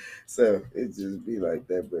 Mm-hmm. So it just be like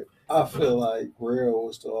that. But I feel like Real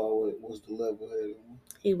was the level headed one.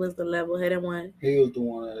 He was the level-headed one. He was the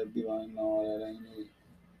one that'd be like, no, that ain't it.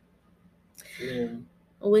 Yeah.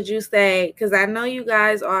 Would you say, because I know you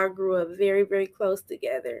guys all grew up very, very close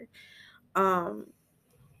together.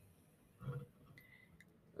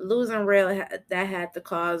 Losing Rail, that had to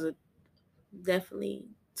cause a definitely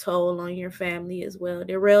toll on your family as well.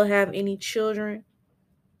 Did Rail have any children?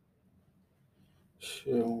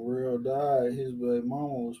 Shit, when Real died, his baby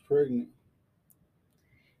mama was pregnant.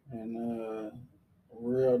 And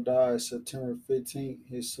Real died September 15th.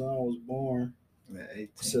 His son was born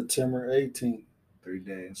September 18th. 3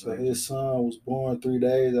 days. So his son was born 3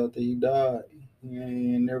 days after he died. He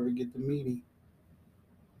ain't never get to meet him.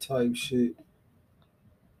 Type shit.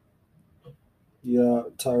 Yeah,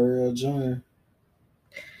 Tyrell Jr.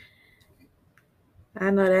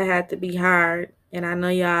 I know that had to be hard. And I know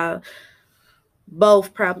y'all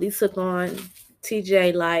both probably took on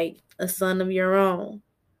TJ like a son of your own.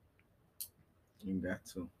 You got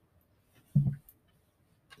to.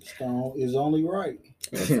 It's only right.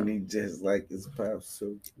 And he just like his pops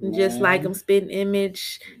too. Just like him, spitting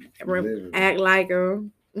image, Literally. act like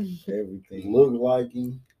him. Everything. Look like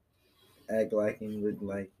him. Act like him, look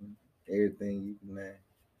like him. Everything you can name.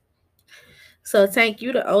 So Tank,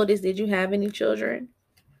 you the oldest. Did you have any children?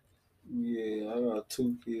 Yeah, I got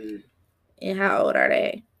 2 kids. And how old are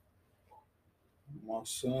they? My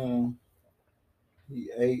son, he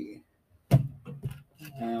 8.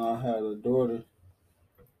 And I had a daughter.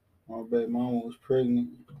 My baby mama was pregnant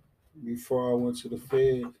before I went to the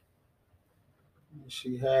Fed.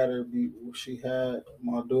 She had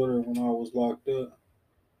my daughter when I was locked up.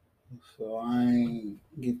 So I ain't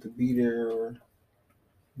get to be there or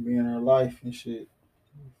be in her life and shit.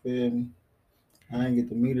 You feel me? I ain't get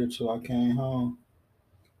to meet her till I came home.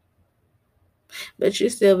 But you're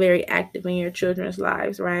still very active in your children's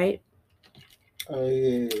lives, right? Oh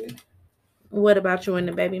yeah. What about you and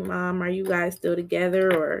the baby mom? Are you guys still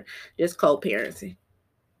together or just co-parenting?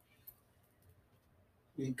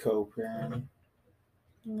 We co-parenting.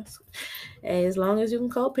 Hey, as long as you can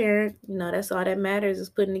co-parent, that's all that matters is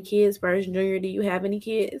putting the kids first. Junior, do you have any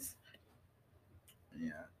kids?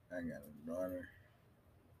 Yeah, I got a daughter.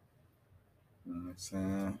 You know what I'm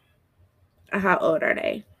saying? How old are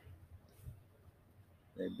they?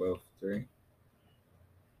 They both 3.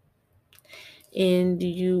 And do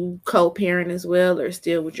you co-parent as well or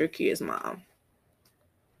still with your kid's mom?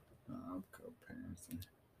 I'm co-parenting.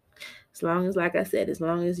 As long as, like I said, as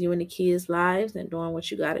long as you in the kids' lives and doing what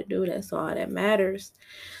you got to do, that's all that matters.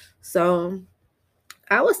 So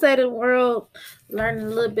I would say the world learning a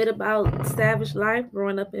little bit about Savage Life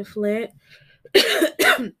growing up in Flint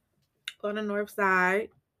on the north side,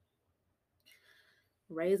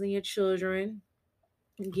 raising your children,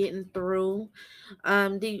 getting through.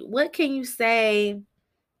 What can you say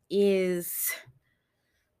is...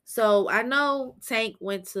 So I know Tank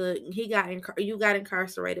you got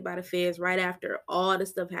incarcerated by the feds right after all the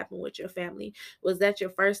stuff happened with your family. Was that your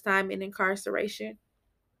first time in incarceration?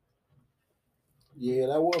 Yeah,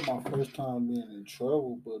 that was my first time being in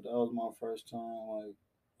trouble, but that was my first time like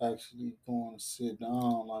actually going to sit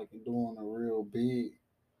down like and doing a real big.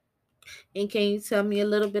 And can you tell me a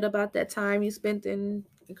little bit about that time you spent in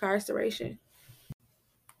incarceration?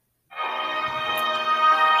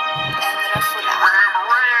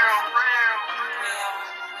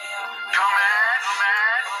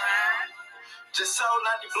 Just sold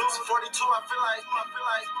 90 blues for 42. I feel like, man.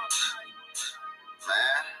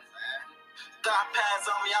 Thought pads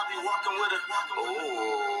on me, I be walking with a.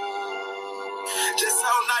 Ooh. Just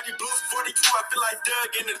sold 90 blues, 42, I feel like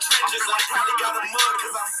Doug in the trenches. I probably got a mug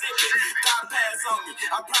cause I'm sipping. Thigh pads on me.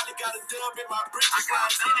 I probably got a dub in my britches.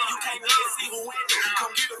 Line 10, you can't even see who in it.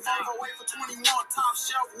 Come get a photo away for 21. Top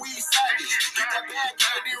shelf, we savage. Get that bag,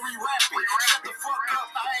 get it, then re-rap it. Shut the fuck up,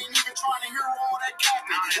 I ain't even trying to hear all that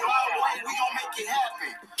capping. Well, all right, we gon' make it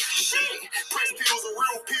happen. Shit, press pills are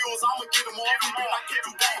real pills. I'ma get them off. You like if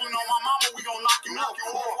you dangling on my mama, we gon' knock you off.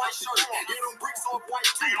 You off white shirt, yeah, them bricks off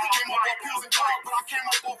white too. Came up off pills and drugs, but I came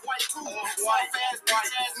up off white too. Soft ass,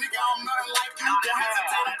 bitch ass nigga, I'm nothing like you. Don't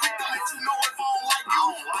hesitate, I'm quick to let you know if I don't like you.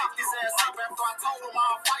 Pick this ass up after I told him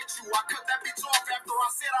I'll fight you. I cut that bitch off after I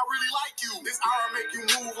said I really like you. This hour make you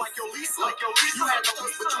move like your Lisa. You had the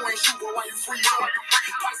push, but you ain't shoot, but why you freeze up?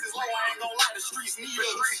 Price is low, I ain't gon' lie, the streets need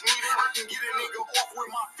us. I can get a nigga off with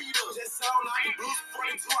my feet up. Just sound like a blues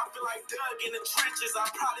 42, I feel like Doug in the trenches. I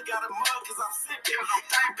probably got a mug cause I'm sipping.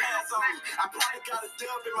 Thigh pads on me. I probably got a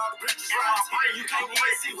dub in my britches. Line 10, you can't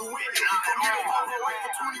even see who in it. From me to over away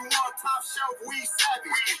for 21, top shelf, we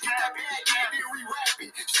savage. Get that bag, get it, re-rap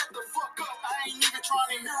it. Shut the fuck up, I ain't even trying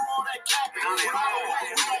to hear all that capping. But either way,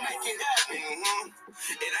 we gon' make it happen.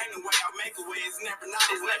 It ain't the way I make a way, it's never not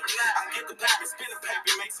a way. I get the paper, spin the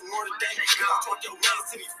paper, make some more today. I talk your mans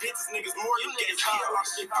to these bitches, niggas more than gay. Fire out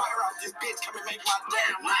shit, fire out this bitch, come and make my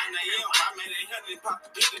damn 9 a.m. I made 800 and pop the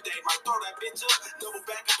beat today. Might throw that bitch up, double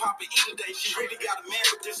back and pop it either day. She really got a man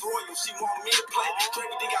with this loyal, she want me to play.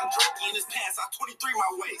 Drakey got Drakey in his pants, I 23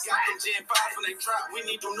 my waist. Got them Gen 5s when they drop, we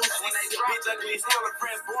need them new shit. Your bitch ugly as hell, her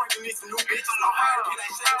friends boring, you need some new bitches. My heart pin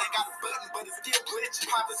ain't shake, they got a button, but it's still glitching.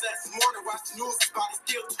 Pop his ass this morning, watch the news, his body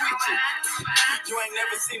still twitching. You ain't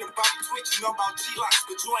never seen him body twitch, you know about G-Locks,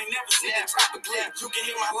 but you ain't never seen that type of glitch. You can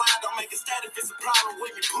hear my line, don't make it static if it's a problem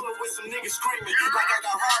with me. Pull up with some niggas screaming, like I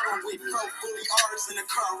got hard on with me. Fully artists in the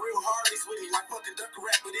car, real hardies with me. Like fucking duck a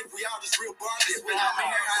rap, but if we all just real bodies with me. I'm in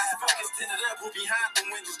here high, focus tinted up, we're behind the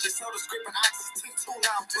windows. Just sold the script and oxys, took 2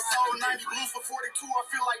 now. Just sold 90 blues for 42, I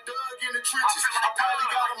feel like Doug in the trenches. I probably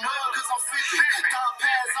got a mug cause I'm sipping. Thigh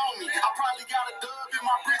pads on me, I probably got a dub in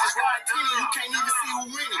my britches. Line 10, you can't even see who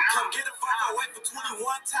winning. Come get a fuck away for 21,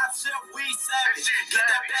 top shelf, we savage. Get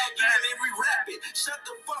that bag in and re-rap it. Shut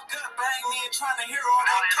the fuck up, I ain't even trying to hear all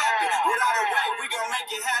that capping. Without a way, we gon' make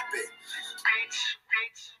it happen.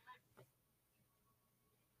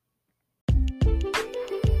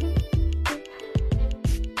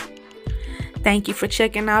 Thank you for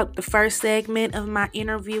checking out the first segment of my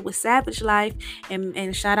interview with Savage Life,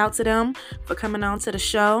 and shout out to them for coming on to the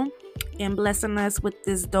show and blessing us with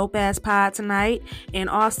this dope ass pod tonight. And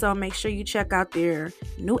also make sure you check out their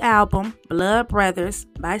new album, Blood Brothers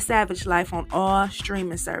by Savage Life, on all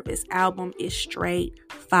streaming service. Album is straight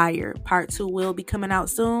fire. Part 2 will be coming out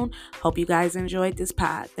soon. Hope you guys enjoyed this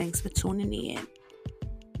pod. Thanks for tuning in.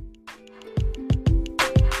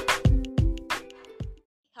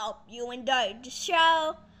 Hope you enjoyed the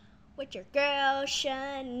show with your girl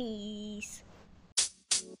Shanice.